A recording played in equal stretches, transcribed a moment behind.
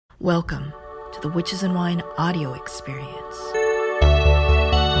Welcome to the Witches and Wine audio experience.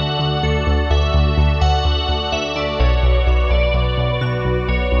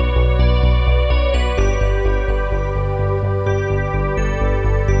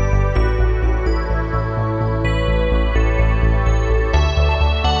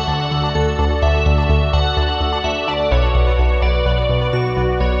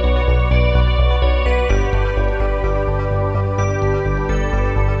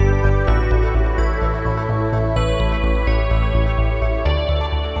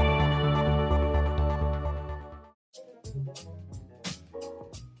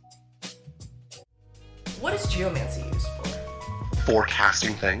 What is geomancy used for?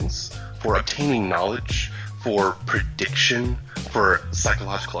 Forecasting things, for obtaining knowledge, for prediction, for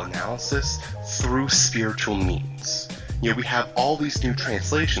psychological analysis, through spiritual means. We have all these new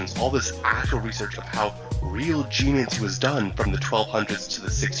translations, all this actual research of how real geomancy was done from the 1200s to the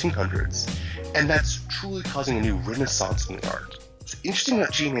 1600s, and that's truly causing a new renaissance in the art. What's interesting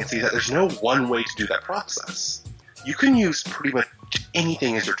about geomancy is that there's no one way to do that process. You can use pretty much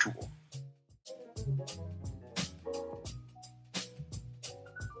anything as your tool.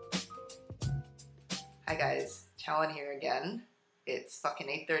 Hi guys, Challen here again. It's fucking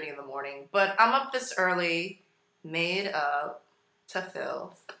 8:30 in the morning, but I'm up this early, made up to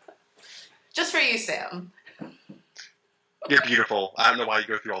fill. Just for you, Sam. You're beautiful. I don't know why you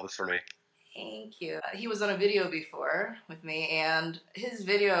go through all this for me. Thank you. He was on a video before with me, and his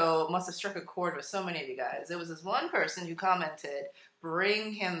video must have struck a chord with so many of you guys. There was this one person who commented,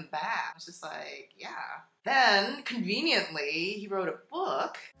 "Bring him back." I was just like, yeah. Then, conveniently, he wrote a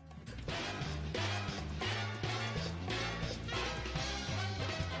book.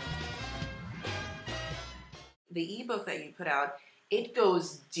 The ebook that you put out, it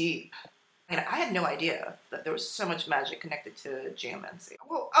goes deep. And I had no idea that there was so much magic connected to geomancy.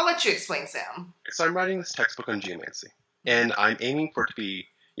 Well, I'll let you explain, Sam. So I'm writing this textbook on geomancy, and I'm aiming for it to be,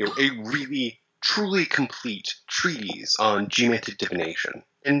 a really, truly complete treatise on geomantic divination.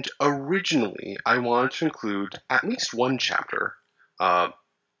 And originally, I wanted to include at least one chapter, try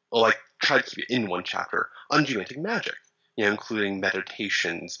to keep it in one chapter, on geomantic magic. Including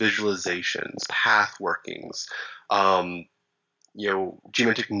meditations, visualizations, path workings,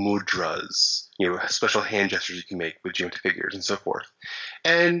 geomantic mudras, special hand gestures you can make with geomantic figures and so forth.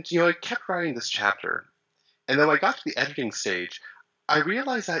 And, I kept writing this chapter. And then when I got to the editing stage, I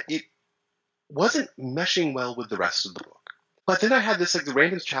realized that it wasn't meshing well with the rest of the book. But then I had this, the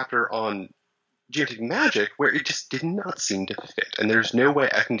random chapter on geomantic magic where it just did not seem to fit, and there's no way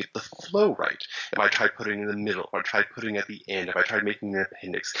I can get the flow right. If I tried putting it in the middle, if I tried putting it at the end, if I tried making an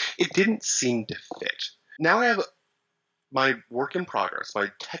appendix, it didn't seem to fit. Now I have my work in progress,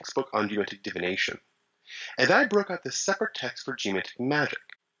 my textbook on geomantic divination, and then I broke out this separate text for geomantic magic.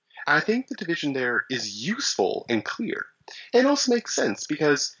 And I think the division there is useful and clear, and it also makes sense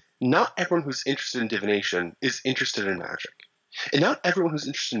because not everyone who's interested in divination is interested in magic. And not everyone who's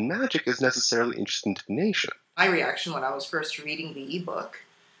interested in magic is necessarily interested in divination. My reaction when I was first reading the ebook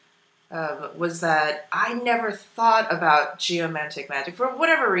was that I never thought about geomantic magic for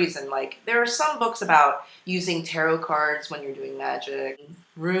whatever reason. There are some books about using tarot cards when you're doing magic.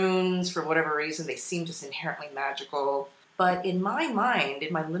 Runes, for whatever reason, they seem just inherently magical. But in my mind,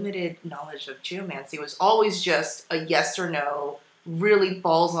 in my limited knowledge of geomancy, it was always just a yes or no, really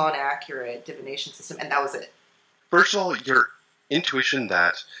balls-on accurate divination system, and that was it. First of all, your intuition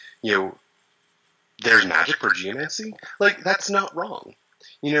that, there's magic for geomancy, that's not wrong.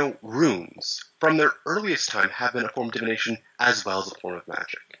 Runes, from their earliest time, have been a form of divination as well as a form of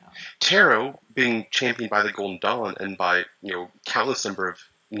magic. Yeah. Tarot, being championed by the Golden Dawn and by, countless number of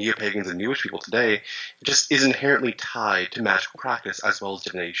neo-pagans and newish people today, just is inherently tied to magical practice as well as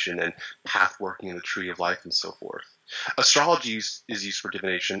divination and path working in the tree of life and so forth. Astrology is used for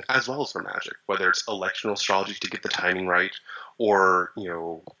divination as well as for magic, whether it's electional astrology to get the timing right, or,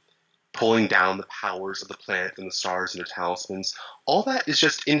 pulling down the powers of the planets and the stars into talismans. All that is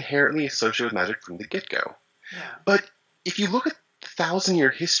just inherently associated with magic from the get-go. Yeah. But if you look at the 1,000-year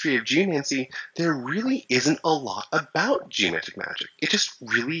history of geomancy, there really isn't a lot about geomantic magic. It just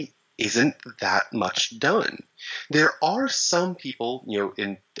really isn't that much done. There are some people,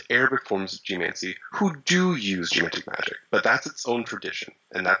 in the Arabic forms of geomancy who do use geomantic magic, but that's its own tradition,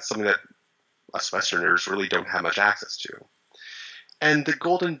 and that's something that us Westerners really don't have much access to. And the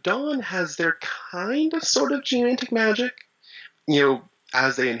Golden Dawn has their kind of sort of geomantic magic,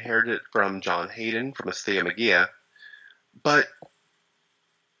 as they inherited it from John Hayden, from Asthea Magia, but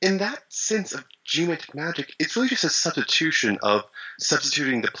in that sense of geomantic magic, it's really just a substitution of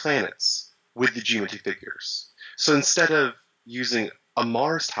substituting the planets with the geomantic figures. So instead of using a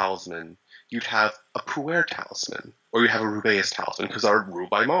Mars talisman, you'd have a Puer talisman, or you'd have a Rubeus talisman, because they're ruled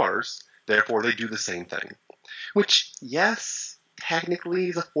by Mars. Therefore, they do the same thing. Which, yes, technically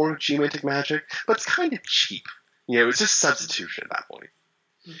is a form of geomantic magic, but it's kind of cheap. It's just substitution at that point.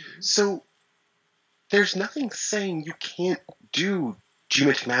 Mm-hmm. So, there's nothing saying you can't do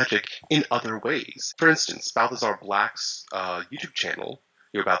geomantic magic in other ways. For instance, Balthazar Black's YouTube channel,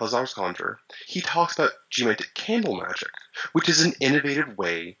 Balthazar's Conjure, he talks about geomantic candle magic, which is an innovative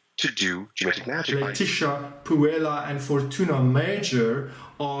way to do geomantic magic. Laetitia, Puella, and Fortuna Major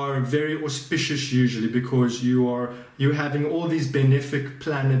are very auspicious usually because you're having all these benefic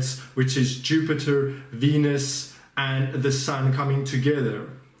planets, which is Jupiter, Venus, and the Sun coming together.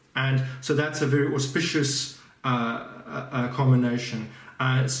 And so that's a very auspicious combination.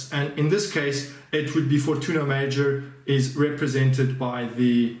 And in this case, it would be Fortuna Major is represented by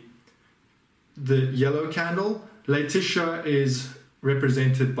the yellow candle. Laetitia is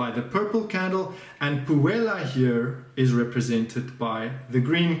represented by the purple candle, and Puella here is represented by the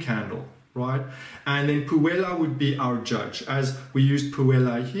green candle, right? And then Puella would be our judge, as we used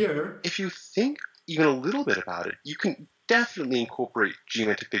Puella here. If you think even a little bit about it, you can definitely incorporate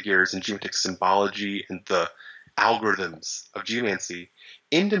geomantic figures and geomantic symbology and the algorithms of geomancy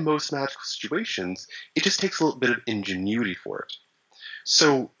into most magical situations. It just takes a little bit of ingenuity for it.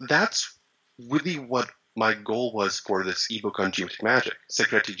 So that's really what my goal was for this ebook on geomantic magic,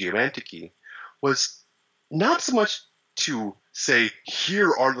 Secreti Geomantici, was not so much to say,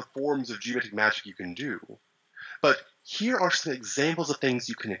 here are the forms of geomantic magic you can do, but here are some examples of things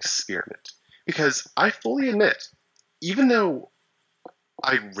you can experiment. Because I fully admit, even though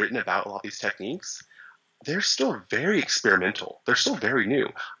I've written about a lot of these techniques, they're still very experimental. They're still very new.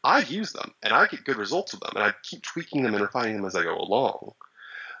 I use them, and I get good results with them, and I keep tweaking them and refining them as I go along.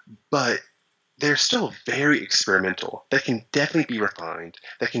 But they're still very experimental. They can definitely be refined.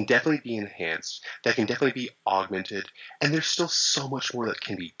 They can definitely be enhanced. They can definitely be augmented. And there's still so much more that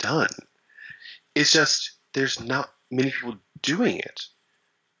can be done. It's just there's not many people doing it.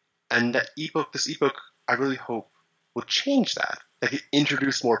 And this ebook, I really hope will change that. That could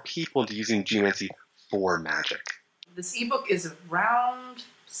introduce more people into using geomancy for magic. This ebook is around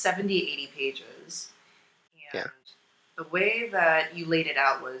 70, 80 pages. And the way that you laid it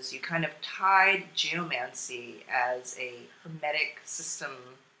out was you kind of tied geomancy as a hermetic system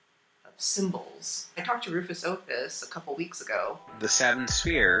of symbols. I talked to Rufus Opus a couple weeks ago. The seven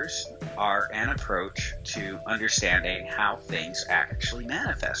spheres are an approach to understanding how things actually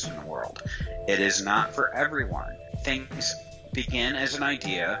manifest in the world. It is not for everyone. Things begin as an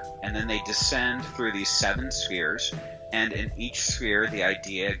idea, and then they descend through these seven spheres, and in each sphere the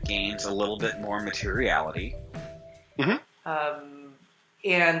idea gains a little bit more materiality. Mm-hmm.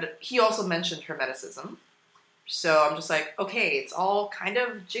 And he also mentioned Hermeticism. So I'm just like, okay, it's all kind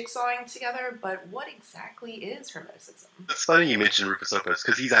of jigsawing together, but what exactly is Hermeticism? It's funny you mentioned Rufus Opus,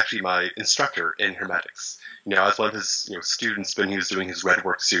 because he's actually my instructor in Hermetics. I was one of his students when he was doing his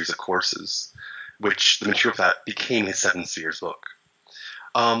Redwork series of courses, which the material for that became his Seven Spheres book.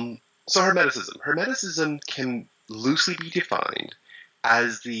 So Hermeticism. Hermeticism can loosely be defined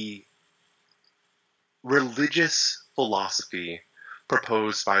as the religious philosophy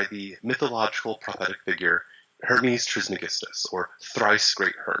proposed by the mythological prophetic figure Hermes Trismegistus, or thrice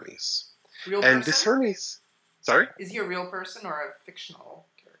great Hermes. Real and person? This Hermes, sorry? Is he a real person or a fictional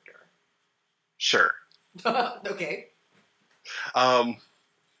character? Sure. Okay.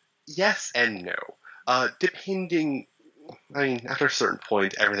 Yes and no. Depending, after a certain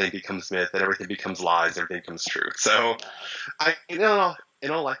point, everything becomes myth, and everything becomes lies, and everything becomes truth. So, in all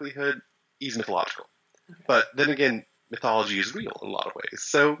likelihood, he's mythological. Okay. But then again, mythology is real in a lot of ways,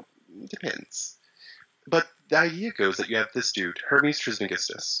 so it depends. But the idea goes that you have this dude, Hermes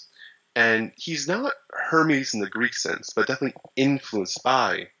Trismegistus, and he's not Hermes in the Greek sense, but definitely influenced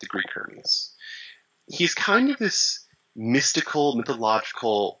by the Greek Hermes. He's kind of this mystical,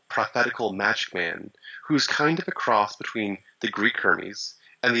 mythological, prophetical magic man who's kind of a cross between the Greek Hermes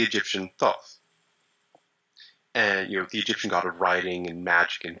and the Egyptian Thoth. And, the Egyptian god of writing and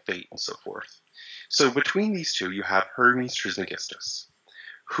magic and fate and so forth. So between these two, you have Hermes Trismegistus,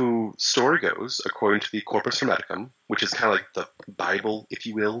 who, story goes, according to the Corpus Hermeticum, which is kind of like the Bible, if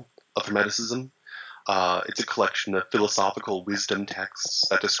you will, of Hermeticism. It's a collection of philosophical wisdom texts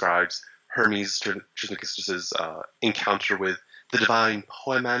that describes Hermes Trismegistus's encounter with the divine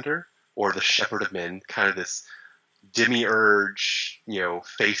Poemander, or the shepherd of men, kind of this demiurge,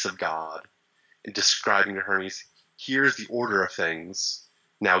 face of God, and describing to Hermes, here's the order of things,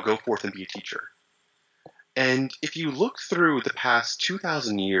 now go forth and be a teacher. And if you look through the past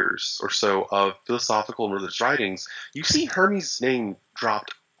 2,000 years or so of philosophical and religious writings, you see Hermes' name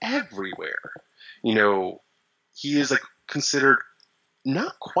dropped everywhere. You know, he is like considered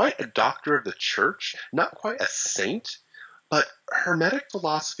not quite a doctor of the church, not quite a saint, but Hermetic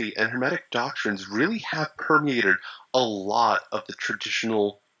philosophy and Hermetic doctrines really have permeated a lot of the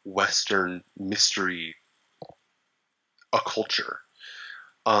traditional Western mystery culture,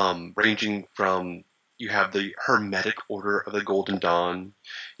 ranging from you have the Hermetic Order of the Golden Dawn,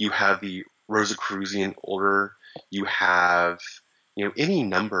 you have the Rosicrucian Order, you have any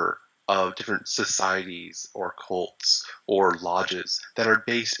number of different societies or cults or lodges that are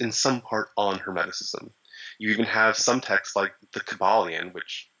based in some part on Hermeticism. You even have some texts like the Kabbalion,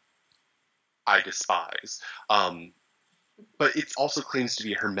 which I despise, but it also claims to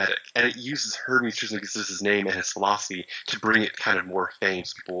be Hermetic, and it uses Hermes Trismegistus as his name and his philosophy to bring it kind of more fame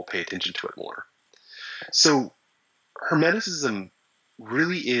so people will pay attention to it more. So Hermeticism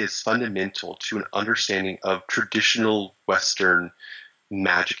really is fundamental to an understanding of traditional Western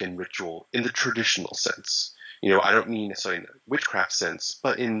magic and ritual in the traditional sense. I don't mean necessarily in a witchcraft sense,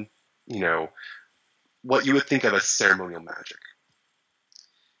 but in, what you would think of as ceremonial magic.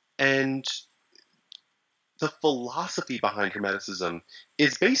 And the philosophy behind Hermeticism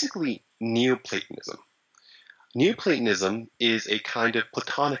is basically Neoplatonism. Neoplatonism is a kind of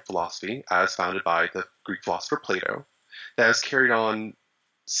Platonic philosophy, as founded by the Greek philosopher Plato, that was carried on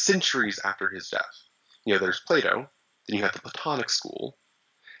centuries after his death. There's Plato, then you have the Platonic school,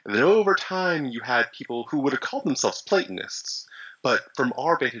 and then over time you had people who would have called themselves Platonists, but from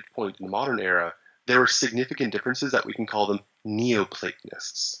our vantage point in the modern era, there were significant differences that we can call them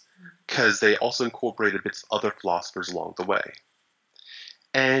Neoplatonists, because they also incorporated bits of other philosophers along the way.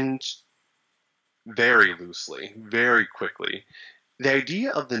 And very loosely, very quickly, the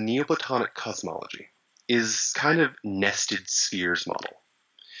idea of the Neoplatonic cosmology is kind of nested spheres model.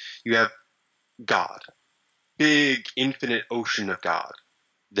 You have God, big infinite ocean of God,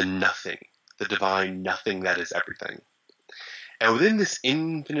 the nothing, the divine nothing that is everything. And within this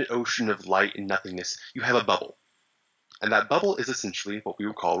infinite ocean of light and nothingness, you have a bubble. And that bubble is essentially what we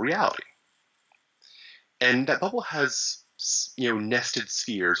would call reality. And that bubble has, nested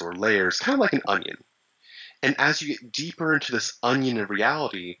spheres or layers, kind of like an onion. And as you get deeper into this onion of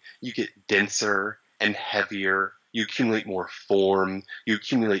reality, you get denser and heavier. You accumulate more form. You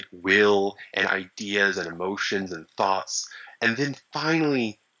accumulate will and ideas and emotions and thoughts. And then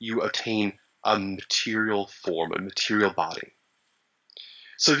finally, you attain a material form, a material body.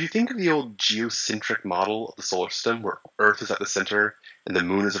 So if you think of the old geocentric model of the solar system, where Earth is at the center, and the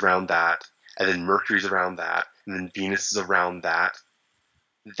moon is around that, and then Mercury is around that, and then Venus is around that,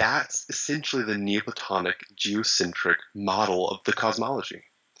 that's essentially the Neoplatonic geocentric model of the cosmology,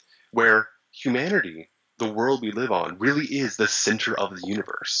 where humanity, the world we live on, really is the center of the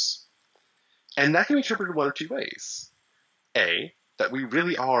universe. And that can be interpreted one of two ways. A, that we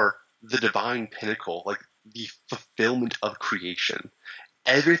really are the divine pinnacle, like the fulfillment of creation.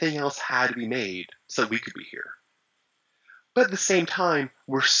 Everything else had to be made so we could be here. But at the same time,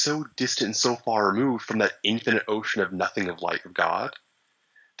 we're so distant and so far removed from that infinite ocean of nothing of light of God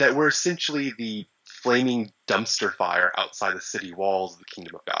that we're essentially the flaming dumpster fire outside the city walls of the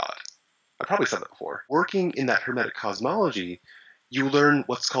kingdom of God. I probably said that before. Working in that Hermetic cosmology, you learn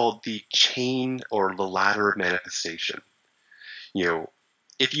what's called the chain or the ladder of manifestation.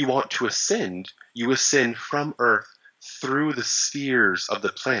 If you want to ascend, you ascend from Earth through the spheres of the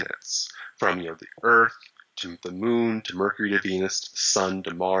planets, from the Earth to the Moon, to Mercury, to Venus, to the Sun,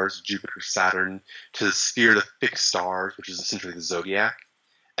 to Mars, Jupiter, Saturn, to the sphere of the fixed stars, which is essentially the zodiac,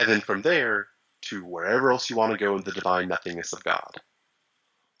 and then from there to wherever else you want to go in the divine nothingness of God.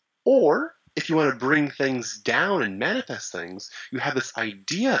 Or, if you want to bring things down and manifest things, you have this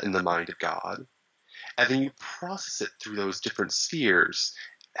idea in the mind of God, and then you process it through those different spheres,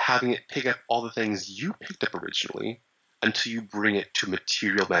 having it pick up all the things you picked up originally, until you bring it to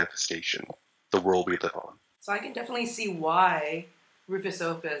material manifestation, the world we live on. So I can definitely see why Rufus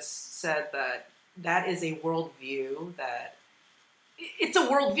Opus said that is a worldview that... It's a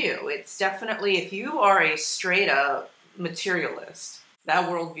worldview. It's definitely, if you are a straight up materialist, that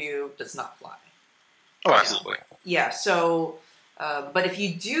worldview does not fly. Oh, absolutely. Yeah, so, but if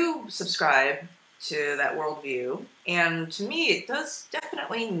you do subscribe to that worldview, and to me it does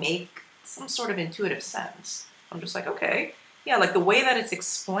definitely make some sort of intuitive sense. I'm just like, okay, yeah, like the way that it's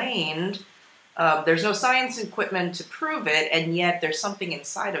explained, there's no science equipment to prove it, and yet there's something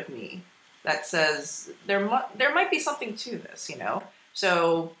inside of me that says there might be something to this,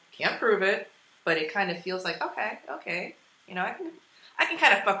 So can't prove it, but it kind of feels like, okay, I I can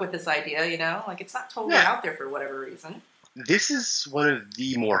kind of fuck with this idea, you know? Like, it's not totally out there for whatever reason. This is one of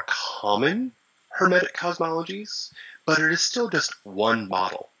the more common Hermetic cosmologies, but it is still just one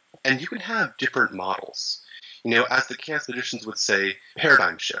model. And you can have different models. You know, as the chaos magicians would say,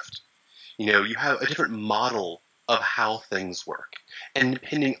 paradigm shift. You know, you have a different model of how things work. And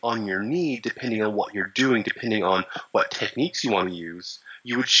depending on your need, depending on what you're doing, depending on what techniques you want to use,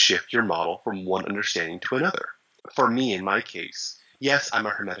 you would shift your model from one understanding to another. For me, in my case, yes, I'm a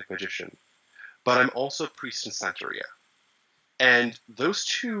Hermetic magician, but I'm also a priest in Santeria. And those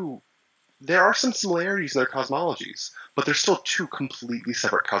two, there are some similarities in their cosmologies, but they're still two completely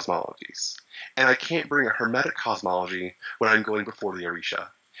separate cosmologies. And I can't bring a Hermetic cosmology when I'm going before the Orisha.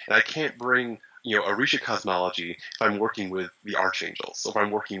 And I can't bring, you know, Orisha cosmology if I'm working with the archangels, or if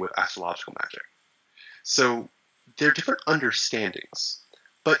I'm working with astrological magic. So they're different understandings,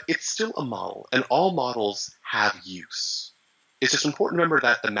 but it's still a model, and all models have use. It's just important to remember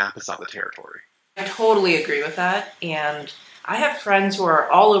that the map is not the territory. I totally agree with that, and I have friends who are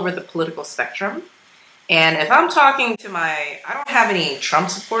all over the political spectrum, and if I'm talking to I don't have any Trump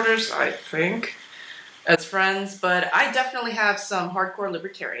supporters, I think, as friends, but I definitely have some hardcore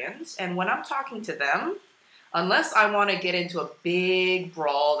libertarians, and when I'm talking to them, unless I want to get into a big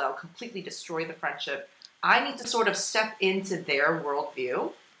brawl that'll completely destroy the friendship, I need to sort of step into their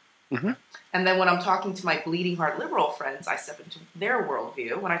worldview. Mm-hmm. And then when I'm talking to my bleeding heart liberal friends, I step into their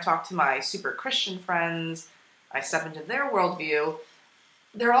worldview. When I talk to my super Christian friends, I step into their worldview.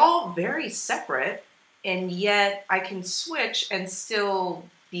 They're all very separate, and yet I can switch and still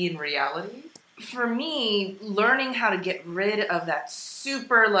be in reality. For me, learning how to get rid of that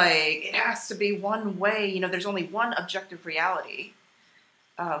super, like, it has to be one way, you know, there's only one objective reality.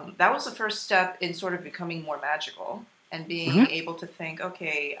 That was the first step in sort of becoming more magical and being able to think,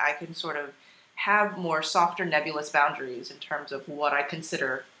 okay, I can sort of have more softer nebulous boundaries in terms of what I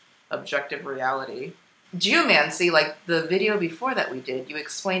consider objective reality. Geomancy, like the video before that we did, you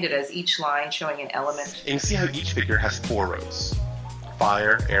explained it as each line showing an element. And you see how each figure has 4 rows.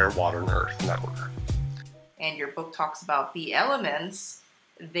 Fire, air, water, and earth, in that order. And your book talks about the elements.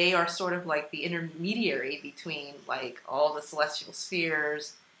 They are sort of like the intermediary between like all the celestial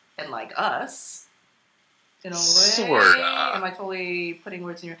spheres and like us. In a way. Sorta. Am I totally putting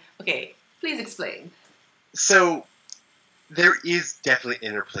words in your... Okay, please explain. So, there is definitely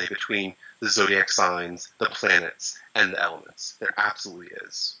interplay between the zodiac signs, the planets, and the elements. There absolutely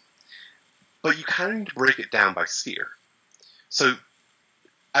is. But you kind of need to break it down by sphere. So,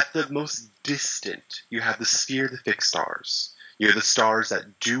 at the most distant, you have the sphere of the fixed stars. You have the stars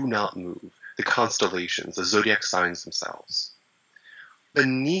that do not move, the constellations, the zodiac signs themselves.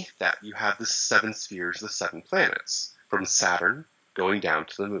 Beneath that, you have the 7 spheres, the 7 planets, from Saturn going down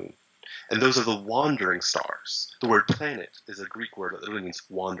to the moon. And those are the wandering stars. The word planet is a Greek word that literally means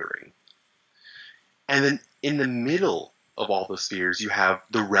wandering. And then in the middle of all those spheres, you have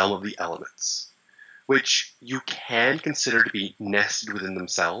the realm of the elements, which you can consider to be nested within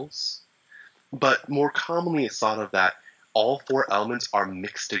themselves. But more commonly, it's thought of that all 4 elements are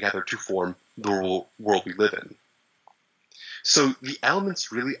mixed together to form the world we live in. So the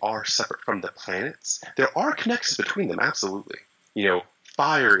elements really are separate from the planets. There are connections between them, absolutely. You know,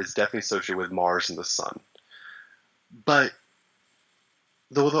 fire is definitely associated with Mars and the sun. But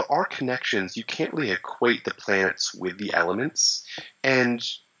though there are connections, you can't really equate the planets with the elements. And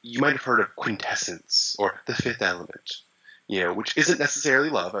you might have heard of quintessence, or the 5th element, you know, which isn't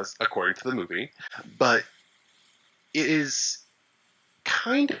necessarily love, as according to the movie, but it is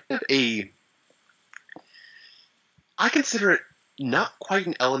kind of I consider it not quite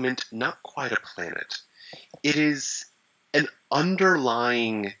an element, not quite a planet. It is an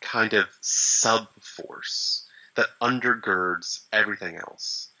underlying kind of sub-force that undergirds everything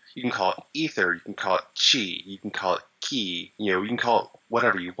else. You can call it ether, you can call it chi, you can call it ki, you know, you can call it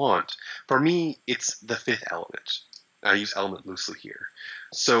whatever you want. For me, it's the 5th element. I use element loosely here.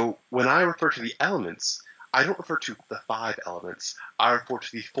 So when I refer to the elements, I don't refer to the 5 elements. I refer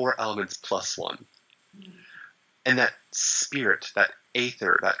to the 4 elements plus 1. And that spirit, that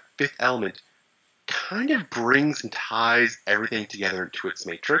aether, that 5th element kind of brings and ties everything together into its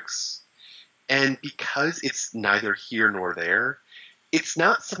matrix. And because it's neither here nor there, it's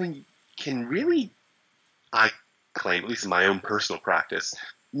not something you can really, I claim, at least in my own personal practice,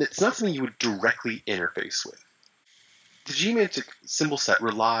 it's not something you would directly interface with. The geomantic symbol set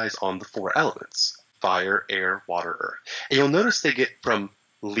relies on the 4 elements: fire, air, water, earth. And you'll notice they get from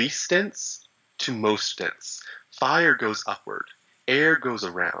least dense to most dense. Fire goes upward, air goes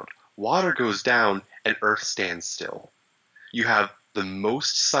around, water goes down, and earth stands still. You have the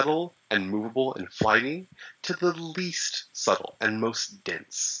most subtle and movable and flighty to the least subtle and most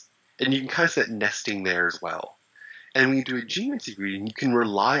dense. And you can kind of see that nesting there as well. And when you do a geomancy reading, you can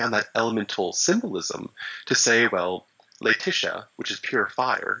rely on that elemental symbolism to say, well, Laetitia, which is pure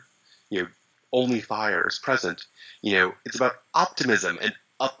fire, only fire is present, it's about optimism and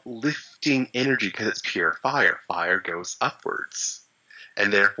uplifting energy because it's pure fire. Fire goes upwards.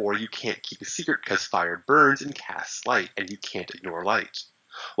 And therefore you can't keep a secret because fire burns and casts light, and you can't ignore light.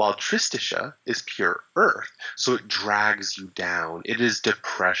 While Tristitia is pure earth, so it drags you down. It is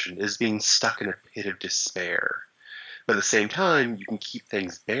depression. It is being stuck in a pit of despair. But at the same time, you can keep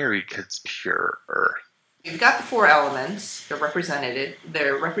things buried because it's pure earth. You've got the 4 elements. They're represented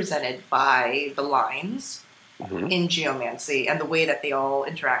by the lines in geomancy, and the way that they all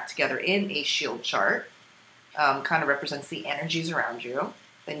interact together in a shield chart kind of represents the energies around you.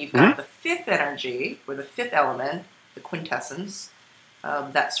 Then you've got the 5th energy, or the 5th element, the quintessence.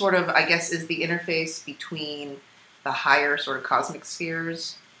 That sort of, I guess, is the interface between the higher sort of cosmic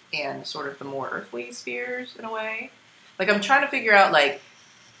spheres and sort of the more earthly spheres, in a way. Like, I'm trying to figure out, like,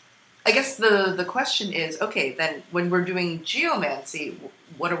 I guess the question is, okay, then when we're doing geomancy,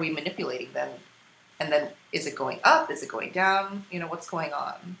 what are we manipulating then? And then is it going up? Is it going down? What's going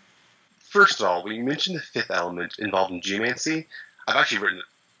on? First of all, when you mentioned the 5th element involved in geomancy, I've actually written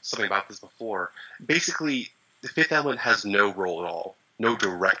something about this before. Basically, the 5th element has no role at all. No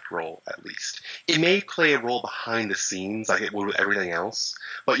direct role, at least. It may play a role behind the scenes, like it would with everything else,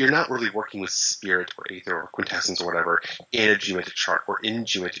 but you're not really working with spirit or aether or quintessence or whatever in a geometric chart or in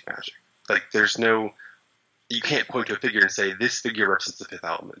geometric magic. Like, you can't point to a figure and say, this figure represents the 5th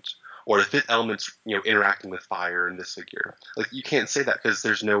element, or the 5th element's, interacting with fire in this figure. Like, you can't say that because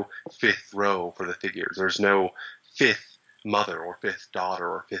there's no 5th row for the figures. There's no 5th mother or 5th daughter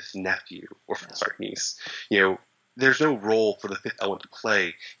or 5th nephew, or, niece. There's no role for the 5th element to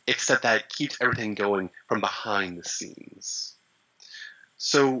play, except that it keeps everything going from behind the scenes.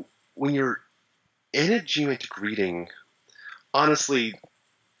 So when you're in a geometric reading, honestly,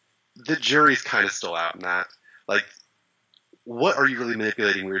 the jury's kind of still out in that. Like, what are you really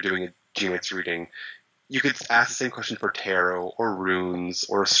manipulating when you're doing a geometric reading? You could ask the same question for tarot or runes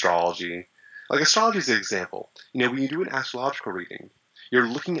or astrology. Like, astrology is an example. When you do an astrological reading, you're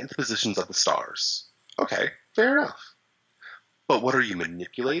looking at the positions of the stars. Okay, fair enough. But what are you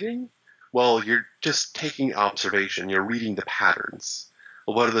manipulating? Well, you're just taking observation. You're reading the patterns.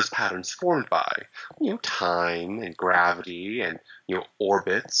 Well, what are those patterns formed by? Time and gravity and,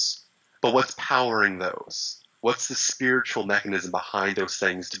 orbits. But what's powering those? What's the spiritual mechanism behind those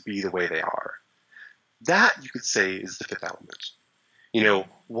things to be the way they are? That, you could say, is the 5th element.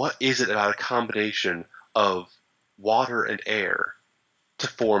 What is it about a combination of water and air to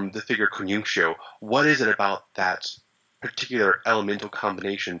form the figure Conjunctio? What is it about that particular elemental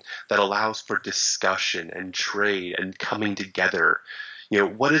combination that allows for discussion and trade and coming together?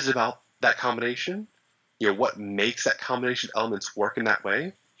 What is it about that combination? What makes that combination of elements work in that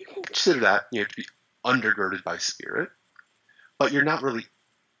way? You can consider that, to be undergirded by spirit, but you're not really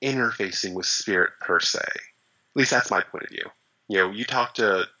interfacing with spirit per se. At least that's my point of view. You talk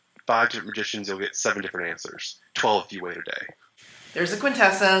to 5 different magicians, you'll get 7 different answers. 12 if you wait a day. There's a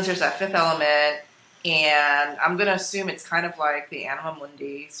quintessence, there's that 5th element, and I'm going to assume it's kind of like the Anima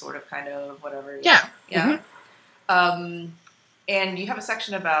Mundi, sort of, kind of, whatever. Yeah. Yeah. Mm-hmm. And you have a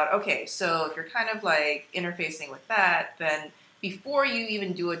section about, okay, so if you're kind of like interfacing with that, then before you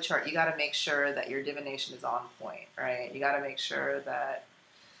even do a chart, you got to make sure that your divination is on point, right? You got to make sure that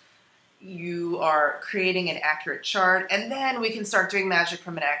you are creating an accurate chart, and then we can start doing magic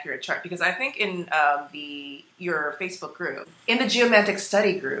from an accurate chart. Because I think in your Facebook group, in the Geomantic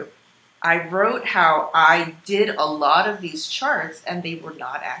Study group, I wrote how I did a lot of these charts and they were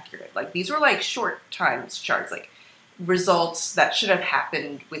not accurate. Like, these were like short times charts, like results that should have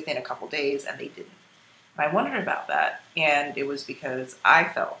happened within a couple days, and they didn't. And I wondered about that, and it was because I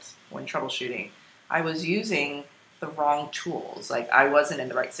felt, when troubleshooting, I was using the wrong tools. Like, I wasn't in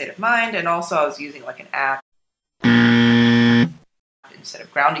the right state of mind, and also I was using like an app instead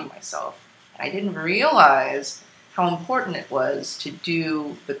of grounding myself. And I didn't realize how important it was to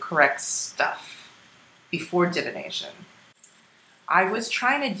do the correct stuff before divination. I was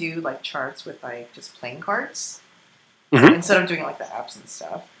trying to do like charts with like just playing cards instead of doing like the apps and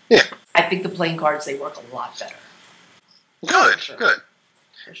stuff. Yeah. I think the playing cards, they work a lot better. Good, Sure. good.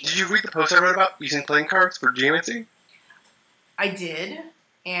 For sure. Did you read the post I wrote about using playing cards for geomancy? I did,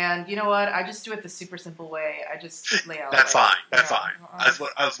 and you know what? I just do it the super simple way. I just lay out. That's like, fine. That's you know, fine.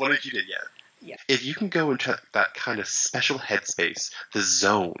 I was wondering if you did yet. Yeah. If you can go into that kind of special headspace, the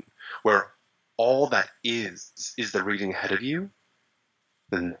zone, where all that is the reading ahead of you,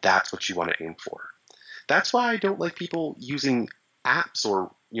 then that's what you want to aim for. That's why I don't like people using apps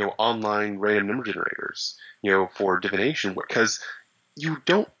or online random number generators for divination, because you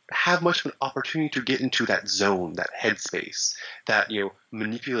don't have much of an opportunity to get into that zone, that headspace, that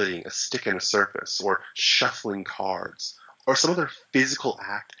manipulating a stick and a surface, or shuffling cards, or some other physical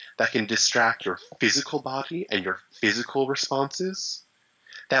act that can distract your physical body and your physical responses.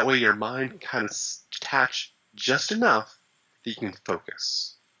 That way your mind can kind of detach just enough that you can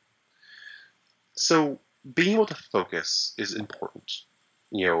focus. So being able to focus is important.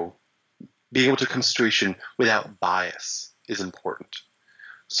 Being able to come to a situation without bias is important.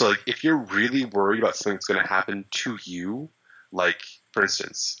 So like if you're really worried about something that's going to happen to you, like for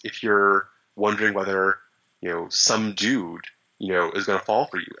instance, if you're wondering whether some dude is going to fall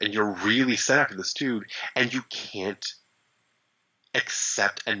for you, and you're really set after this dude, and you can't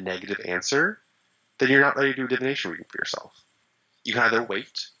accept a negative answer, then you're not ready to do a divination reading for yourself. You can either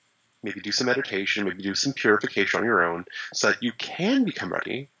wait, maybe do some meditation, maybe do some purification on your own so that you can become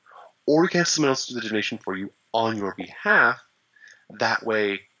ready, or you can have someone else do the divination for you on your behalf. That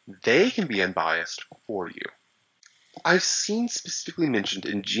way they can be unbiased for you. I've seen specifically mentioned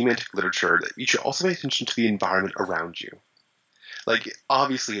in geomantic literature that you should also pay attention to the environment around you. Like,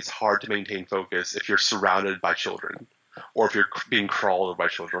 obviously it's hard to maintain focus if you're surrounded by children, or if you're being crawled over by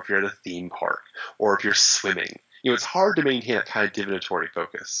children, or if you're at a theme park, or if you're swimming. It's hard to maintain that kind of divinatory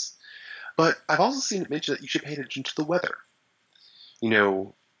focus. But I've also seen it mentioned that you should pay attention to the weather.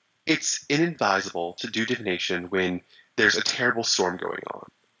 It's inadvisable to do divination when there's a terrible storm going on,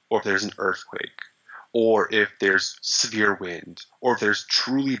 or if there's an earthquake, or if there's severe wind, or if there's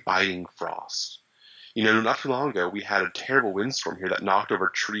truly biting frost. Not too long ago, we had a terrible windstorm here that knocked over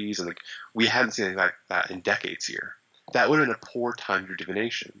trees, and we hadn't seen anything like that in decades here. That would have been a poor time for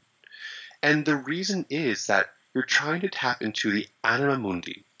divination. And the reason is that you're trying to tap into the anima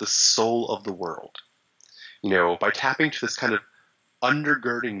mundi, the soul of the world. By tapping into this kind of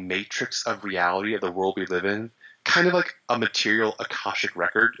undergirding matrix of reality of the world we live in, kind of like a material Akashic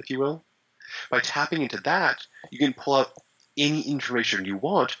record, if you will. By tapping into that, you can pull out any information you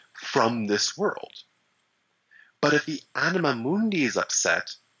want from this world. But if the anima mundi is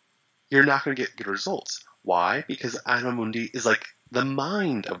upset, you're not going to get good results. Why? Because anima mundi is like the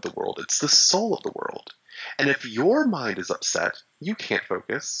mind of the world. It's the soul of the world. And if your mind is upset, you can't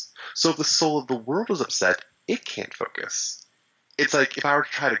focus. So if the soul of the world is upset, it can't focus. It's like if I were to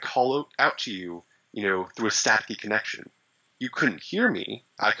try to call out to you, through a staticky connection. You couldn't hear me,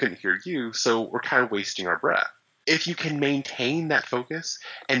 I couldn't hear you, so we're kind of wasting our breath. If you can maintain that focus,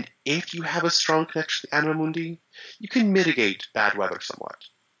 and if you have a strong connection to anima mundi, you can mitigate bad weather somewhat.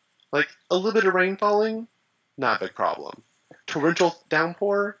 Like a little bit of rain falling, not a big problem. Torrential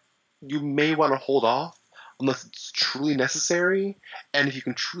downpour, you may want to hold off unless it's truly necessary, and if you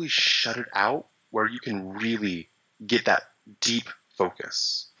can truly shut it out, where you can really get that deep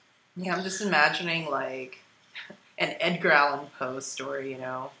focus. Yeah, I'm just imagining like an Edgar Allan Poe story, It's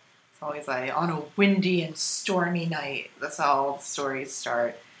always like, on a windy and stormy night. That's how all the stories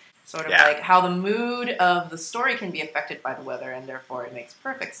start. Sort of like how the mood of the story can be affected by the weather, and therefore it makes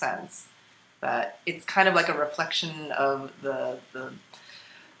perfect sense that it's kind of like a reflection of the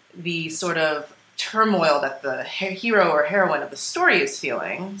sort of turmoil that the hero or heroine of the story is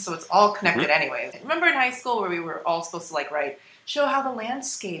feeling. So it's all connected anyways. Remember in high school where we were all supposed to show how the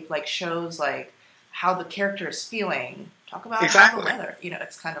landscape shows how the character is feeling. Talk about how the weather,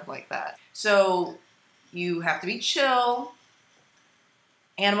 it's kind of like that. So you have to be chill.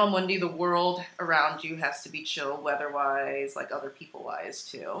 Anima mundi, the world around you, has to be chill weather-wise, other people-wise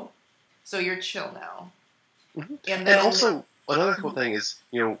too. So you're chill now. Mm-hmm. And also, another cool thing is,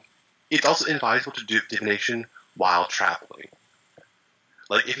 it's also inadvisable to do divination while traveling.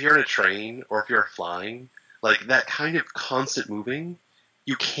 If you're in a train or if you're flying, that kind of constant moving,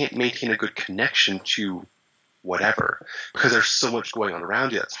 you can't maintain a good connection to whatever, because there's so much going on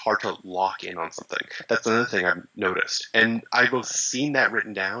around you that's hard to lock in on something. That's another thing I've noticed. And I've both seen that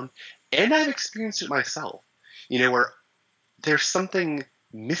written down, and I've experienced it myself. Where there's something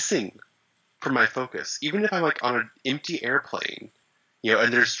missing from my focus. Even if I'm on an empty airplane,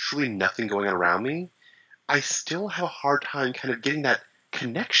 and there's truly nothing going on around me, I still have a hard time kind of getting that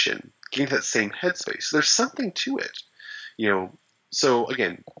connection, getting to that same headspace. So there's something to it. So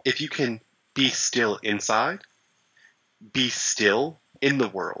again, if you can be still inside, be still in the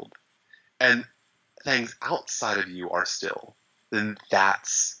world, and things outside of you are still, then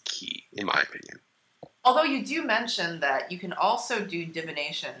that's key, in my opinion. Although you do mention that you can also do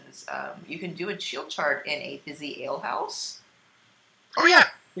divinations. You can do a chill chart in a busy alehouse. Oh yeah,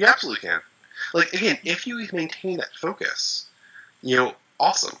 you absolutely can. Again, if you maintain that focus,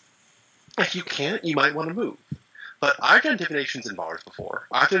 awesome. If you can't, you might want to move. But I've done divinations in bars before.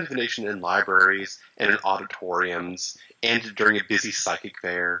 I've done divination in libraries and in auditoriums and during a busy psychic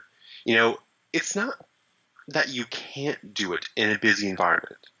fair. It's not that you can't do it in a busy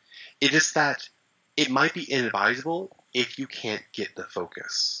environment. It is that it might be inadvisable if you can't get the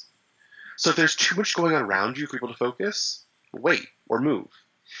focus. So if there's too much going on around you for people to focus, wait or move.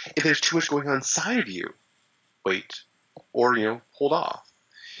 If there's too much going on inside of you, wait or, hold off.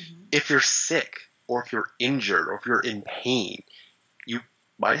 Mm-hmm. If you're sick or if you're injured or if you're in pain, you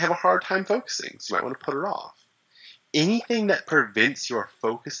might have a hard time focusing, so you might want to put it off. Anything that prevents your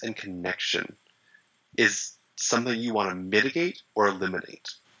focus and connection is something you want to mitigate or eliminate.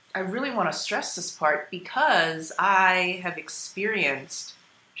 I really want to stress this part because I have experienced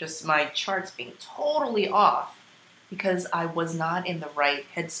just my charts being totally off because I was not in the right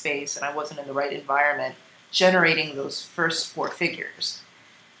headspace and I wasn't in the right environment generating those first 4 figures.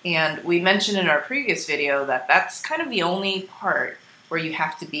 And we mentioned in our previous video that that's kind of the only part where you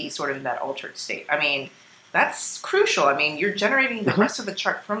have to be sort of in that altered state. I mean, that's crucial. I mean, you're generating the rest of the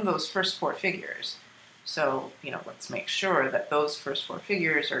chart from those first 4 figures. So, let's make sure that those first 4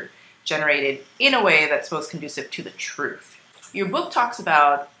 figures are generated in a way that's most conducive to the truth. Your book talks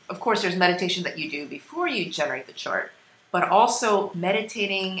about, of course, there's meditation that you do before you generate the chart, but also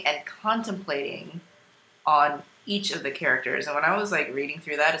meditating and contemplating on each of the characters. And when I was reading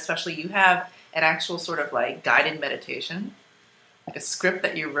through that, especially you have an actual sort of guided meditation, like a script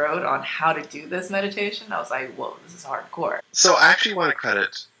that you wrote on how to do this meditation. I was like, whoa, this is hardcore. So I actually want to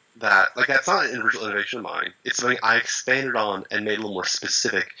credit that, that's not an original innovation of mine. It's something I expanded on and made a little more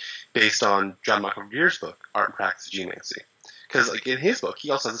specific based on John Michael Greer's book, Art and Practice of Geomancy. Because in his book, he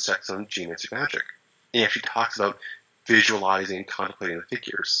also has a section on geomantic magic. And he actually talks about visualizing and contemplating the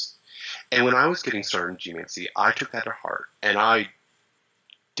figures. And when I was getting started in geomancy, I took that to heart, and I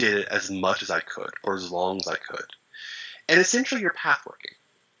did it as much as I could, for as long as I could. And essentially, you're pathworking.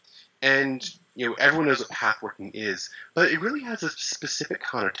 And, everyone knows what pathworking is, but it really has a specific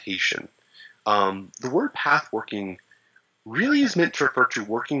connotation. The word pathworking really is meant to refer to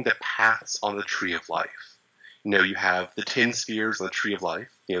working the paths on the tree of life. You have the 10 spheres on the tree of life,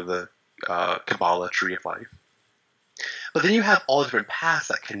 the Kabbalah tree of life. But then you have all the different paths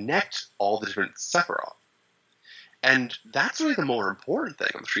that connect all the different Sephiroth. And that's really the more important thing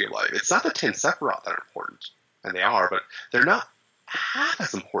on the tree of life. It's not the 10 Sephiroth that are important, and they are, but they're not half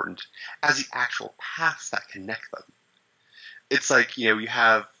as important as the actual paths that connect them. It's like, you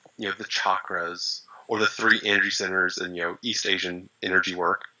have, the chakras or the 3 energy centers in, East Asian energy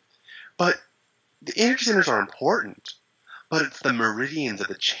work. But the energy centers are important, but it's the meridians of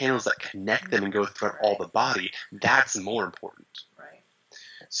the channels that connect them and go throughout all the body. That's more important. Right.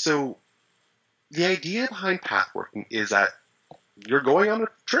 So the idea behind pathworking is that you're going on a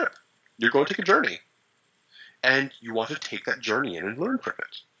trip. You're going to take a journey. And you want to take that journey in and learn from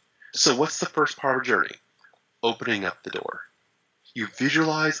it. So what's the first part of a journey? Opening up the door. You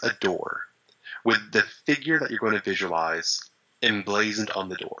visualize a door with the figure that you're going to visualize emblazoned on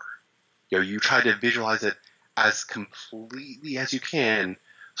the door. You try to visualize it as completely as you can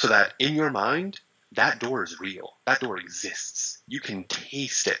so that in your mind, that door is real. That door exists. You can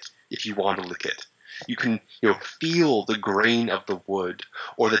taste it if you want to lick it. You can, feel the grain of the wood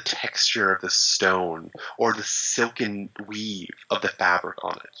or the texture of the stone or the silken weave of the fabric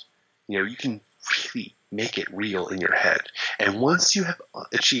on it. You can really make it real in your head. And once you have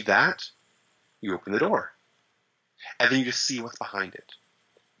achieved that, you open the door. And then you just see what's behind it.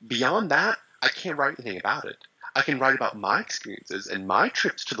 Beyond that, I can't write anything about it. I can write about my experiences and my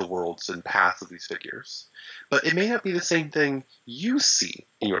trips to the worlds and paths of these figures. But it may not be the same thing you see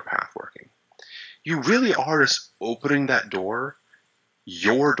in your pathworking. You really are just opening that door,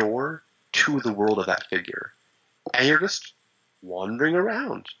 your door, to the world of that figure. And you're just wandering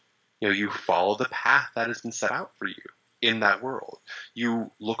around. You follow the path that has been set out for you in that world. You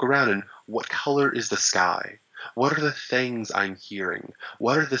look around and what color is the sky? What are the things I'm hearing?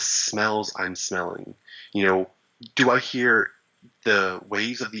 What are the smells I'm smelling? Do I hear the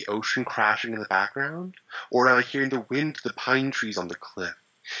waves of the ocean crashing in the background? Or am I hearing the wind of the pine trees on the cliff?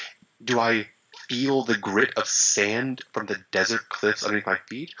 Do I feel the grit of sand from the desert cliffs underneath my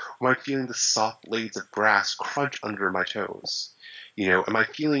feet? Or am I feeling the soft blades of grass crunch under my toes? Am I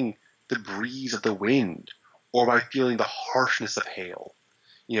feeling the breeze of the wind? Or am I feeling the harshness of hail?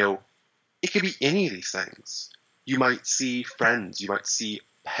 It could be any of these things. You might see friends. You might see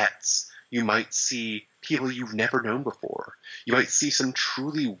pets. You might see people you've never known before. You might see some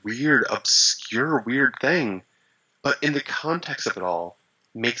truly weird, obscure, weird thing. But in the context of it all,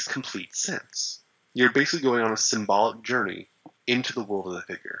 makes complete sense. You're basically going on a symbolic journey into the world of the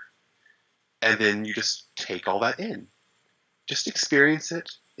figure. And then you just take all that in. Just experience it,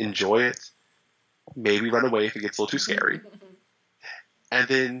 enjoy it, maybe run away if it gets a little too scary. And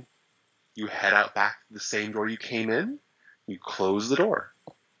then you head out back to the same door you came in, you close the door.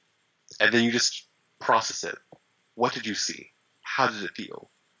 And then you just process it. What did you see? How did it feel?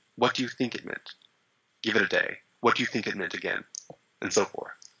 What do you think it meant? Give it a day. What do you think it meant again? And so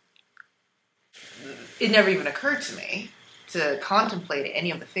forth. It never even occurred to me to contemplate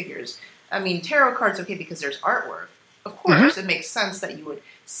any of the figures. I mean, tarot cards, okay, because there's artwork. Of course, it makes sense that you would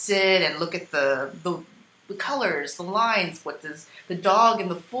sit and look at the colors, the lines. What does the dog in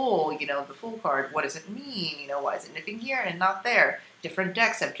the fool, the fool card, what does it mean? Why is it nipping here and not there? Different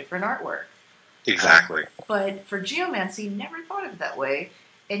decks have different artwork. Exactly. But for geomancy, never thought of it that way,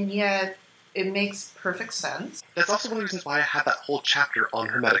 and yet it makes perfect sense. That's also one of the reasons why I have that whole chapter on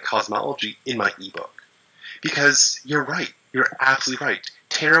Hermetic cosmology in my ebook. Because you're right. You're absolutely right.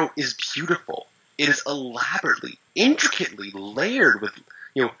 Tarot is beautiful. It is elaborately, intricately layered with,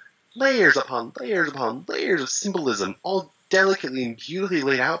 layers upon layers upon layers of symbolism, all delicately and beautifully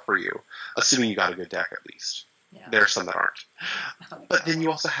laid out for you, assuming you got a good deck at least. Yeah. There are some that aren't. But then you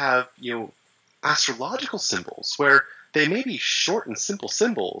also have, astrological symbols, where they may be short and simple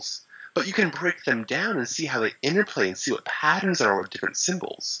symbols, but you can break them down and see how they interplay and see what patterns there are with different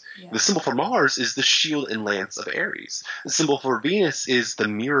symbols. Yeah. The symbol for Mars is the shield and lance of Aries. The symbol for Venus is the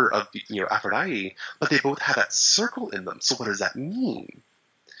mirror of Aphrodite, but they both have that circle in them. So what does that mean?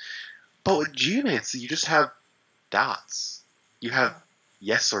 But with geomancy, you just have dots. You have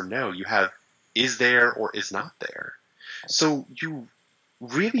yes or no. You have is there or is not there. So you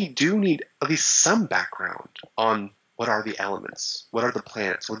really do need at least some background on what are the elements, what are the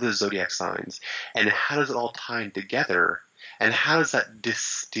planets, what are the zodiac signs, and how does it all tie together, and how does that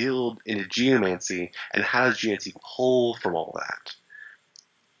distilled into geomancy, and how does geomancy pull from all that?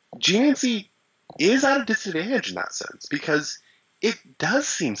 Geomancy is at a disadvantage in that sense, because it does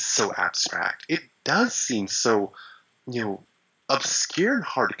seem so abstract. It does seem so, obscure and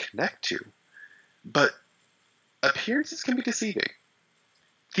hard to connect to. But appearances can be deceiving.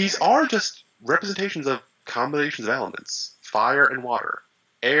 These are just representations of combinations of elements. Fire and water.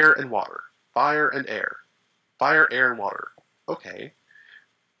 Air and water. Fire and air. Fire, air, and water. Okay.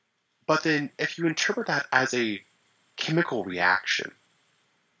 But then if you interpret that as a chemical reaction,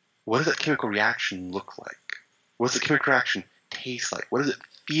 what does that chemical reaction look like? What does the chemical reaction taste like? What does it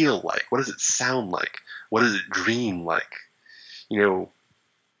feel like? What does it sound like? What does it dream like?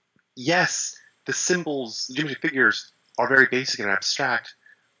 Yes, the symbols, the geometric figures are very basic and abstract,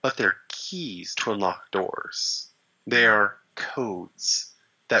 but they're keys to unlock doors. They are codes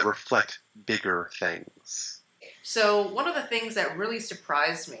that reflect bigger things. So one of the things that really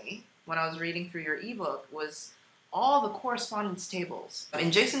surprised me when I was reading through your ebook was all the correspondence tables.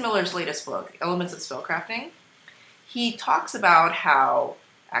 In Jason Miller's latest book, Elements of Spellcrafting, he talks about how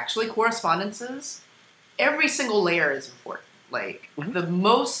actually correspondences, every single layer is important. Like, the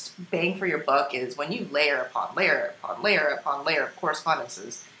most bang for your buck is when you layer upon layer upon layer upon layer of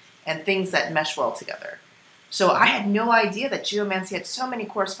correspondences and things that mesh well together. So I had no idea that geomancy had so many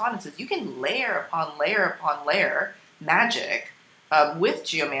correspondences. You can layer upon layer magic with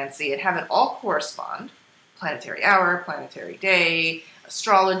geomancy and have it all correspond. Planetary hour, planetary day,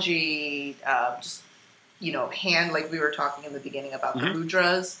 astrology, hand, like we were talking in the beginning about the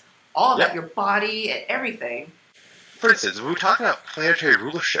mudras, all of that, your body and everything. For instance, when we talk about planetary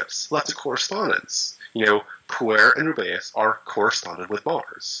rulerships, lots of correspondence. Puer and Rubeus are corresponded with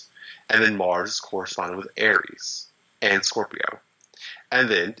Mars. And then Mars is corresponded with Aries and Scorpio. And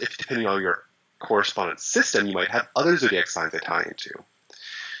then, depending on your correspondence system, you might have other zodiac signs they tie into.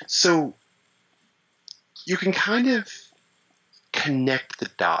 So you can kind of connect the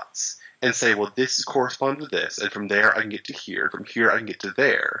dots and say, well, this is corresponding to this, and from there I can get to here, from here I can get to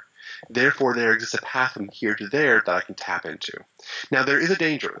there. Therefore, there exists a path from here to there that I can tap into. Now, there is a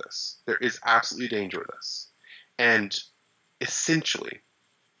danger of this. There is absolutely a danger of this. And essentially,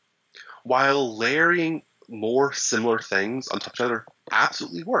 while layering more similar things on top of each other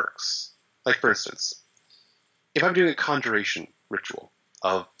absolutely works. Like, for instance, if I'm doing a conjuration ritual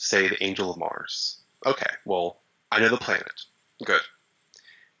of, say, the Angel of Mars. Okay, well, I know the planet. Good.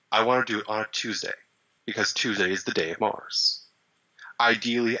 I want to do it on a Tuesday, because Tuesday is the day of Mars.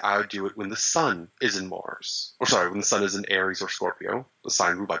 Ideally, I would do it when the sun is in Mars. When the sun is in Aries or Scorpio, the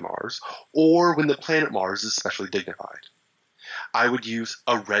sign ruled by Mars, or when the planet Mars is especially dignified. I would use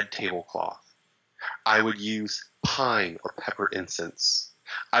a red tablecloth. I would use pine or pepper incense.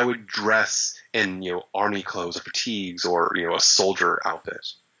 I would dress in, army clothes or fatigues or, a soldier outfit.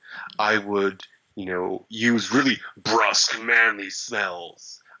 I would use really brusque, manly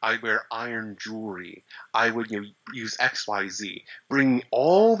smells. I wear iron jewelry. I would, use XYZ. Bring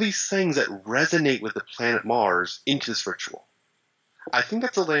all these things that resonate with the planet Mars into this ritual. I think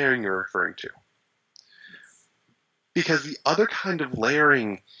that's the layering you're referring to. Because the other kind of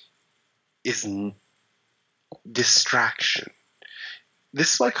layering is distraction.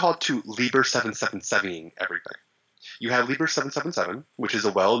 This is what I call to Liber 777ing everything. You have Liber 777, which is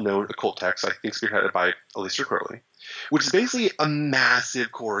a well-known occult text, I think spearheaded by Aleister Crowley, which is basically a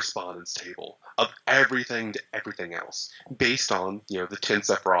massive correspondence table of everything to everything else, based on, the 10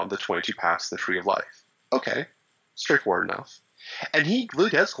 Sephiroth, the 22 paths, the Tree of Life. Okay, straightforward enough. And he really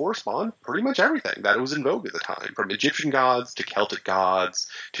does correspond pretty much everything that was in vogue at the time, from Egyptian gods to Celtic gods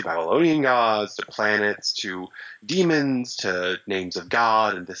to Babylonian gods to planets to demons to names of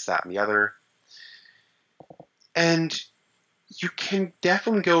God and this, that, and the other. And you can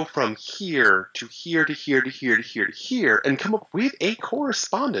definitely go from here to here to here to here to here to here and come up with a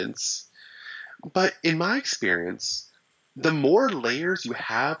correspondence. But in my experience, the more layers you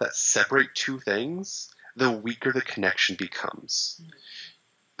have that separate two things, the weaker the connection becomes.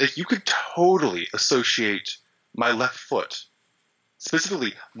 Like, you could totally associate my left foot,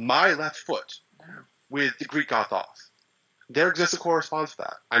 specifically my left foot, with the Greek god Thoth. There exists a correspondence with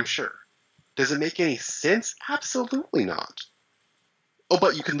that, I'm sure. Does it make any sense? Absolutely not. Oh,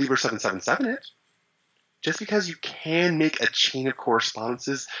 but you can Liber 777 it. Just because you can make a chain of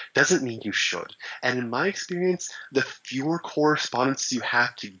correspondences doesn't mean you should. And in my experience, the fewer correspondences you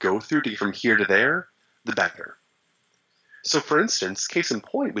have to go through to get from here to there, the better. So for instance, case in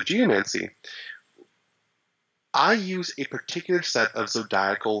point with geomancy, I use a particular set of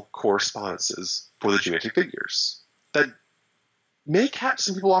zodiacal correspondences for the geometric figures that may catch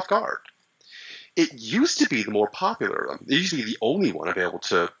some people off guard. It used to be the more popular of them. It used to be the only one available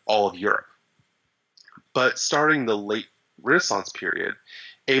to all of Europe. But starting the late Renaissance period,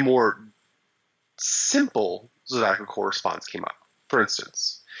 a more simple zodiacal correspondence came up. For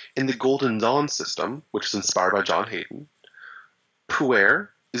instance, in the Golden Dawn system, which is inspired by John Hayden, Puer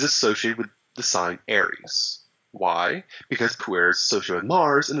is associated with the sign Aries. Why? Because Puer is associated with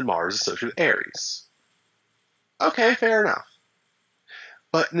Mars, and then Mars is associated with Aries. Okay, fair enough.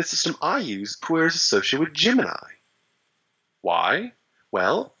 But in the system I use, Puer is associated with Gemini. Why?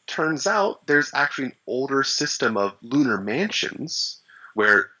 Well, turns out there's actually an older system of lunar mansions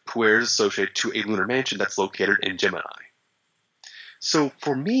where Puer is associated to a lunar mansion that's located in Gemini. So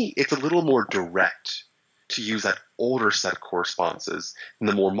for me, it's a little more direct to use that older set of correspondences than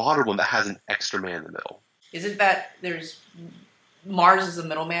the more modern one that has an extra man in the middle. Is it that there's Mars is a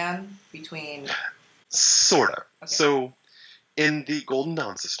middleman between... Sort of. Okay. So in the Golden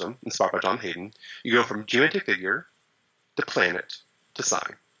Dawn system, inspired by John Hayden, you go from geometric figure to planet to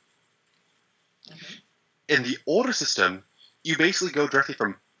sign. Mm-hmm. In the older system, you basically go directly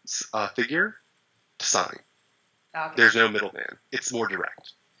from figure to sign. Okay. There's no middleman. It's more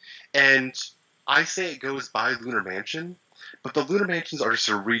direct. And I say it goes by lunar mansion, but the lunar mansions are just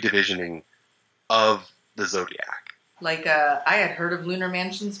a redivisioning of the zodiac. Like, I had heard of lunar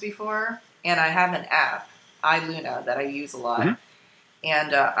mansions before, and I have an app, iLuna, that I use a lot. Mm-hmm.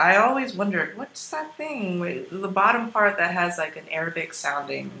 And I always wondered, what's that thing? The bottom part that has like an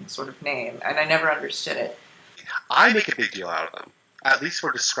Arabic-sounding sort of name, and I never understood it. I make a big deal out of them, at least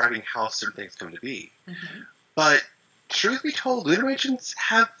for describing how certain things come to be. Mm-hmm. But truth be told, lunar mansions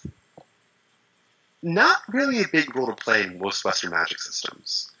have not really a big role to play in most Western magic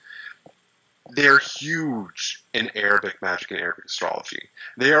systems. They're huge in Arabic magic and Arabic astrology.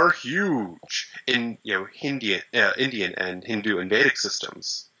 They are huge in Indian and Hindu and Vedic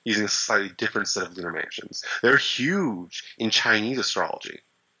systems, using a slightly different set of lunar mansions. They're huge in Chinese astrology,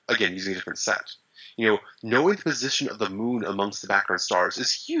 again using a different set. Knowing the position of the moon amongst the background stars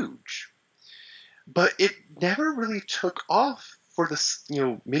is huge, but it never really took off for this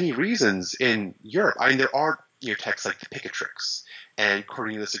many reasons in Europe. I mean, there are texts like the Picatrix and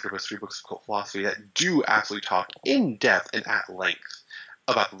Cornelius Agrippa's 3 books of occult philosophy that do absolutely talk in depth and at length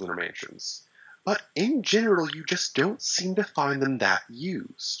about the lunar mansions. But in general, you just don't seem to find them that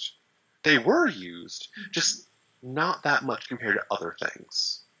used. They were used, just not that much compared to other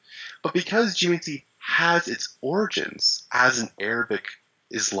things. But because geomancy has its origins as an Arabic,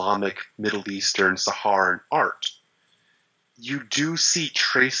 Islamic, Middle Eastern, Saharan art, you do see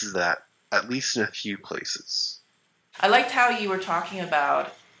traces of that, at least in a few places. I liked how you were talking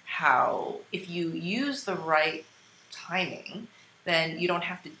about how if you use the right timing, then you don't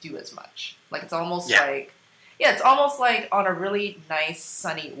have to do as much. Like it's almost it's almost like on a really nice,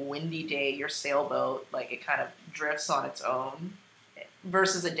 sunny, windy day, your sailboat, like it kind of drifts on its own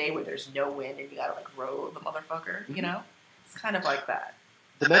versus a day where there's no wind and you gotta like row the motherfucker, you know? It's kind of like that.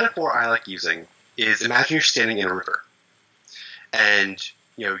 The metaphor I like using is, imagine you're standing in a river, and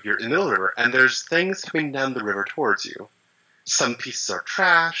you're in the middle of the river, and there's things coming down the river towards you. Some pieces are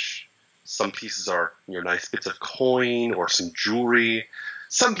trash, some pieces are nice bits of coin or some jewelry,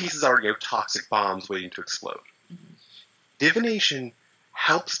 some pieces are toxic bombs waiting to explode. Mm-hmm. Divination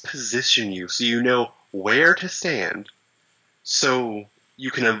helps position you so you know where to stand, so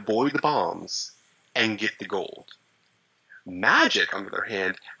you can avoid the bombs and get the gold. Magic, on the other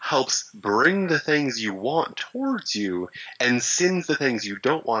hand, helps bring the things you want towards you and sends the things you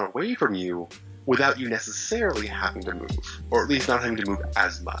don't want away from you without you necessarily having to move, or at least not having to move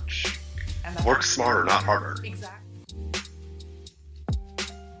as much. Work smarter, not harder. Exactly.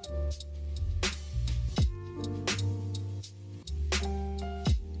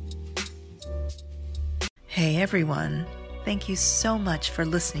 Hey everyone, thank you so much for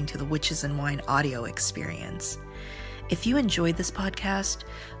listening to the Witches and Wine audio experience. If you enjoyed this podcast,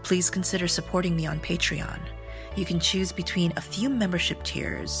 please consider supporting me on Patreon. You can choose between a few membership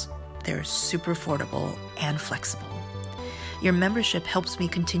tiers. They're super affordable and flexible. Your membership helps me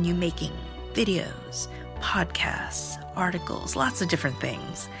continue making videos, podcasts, articles, lots of different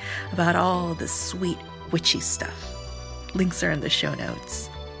things about all this sweet witchy stuff. Links are in the show notes.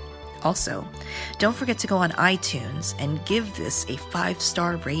 Also, don't forget to go on iTunes and give this a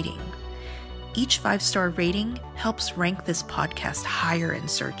 5-star rating. Each 5-star rating helps rank this podcast higher in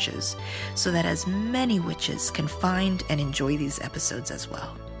searches so that as many witches can find and enjoy these episodes as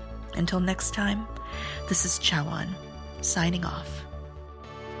well. Until next time, this is Chawan, signing off.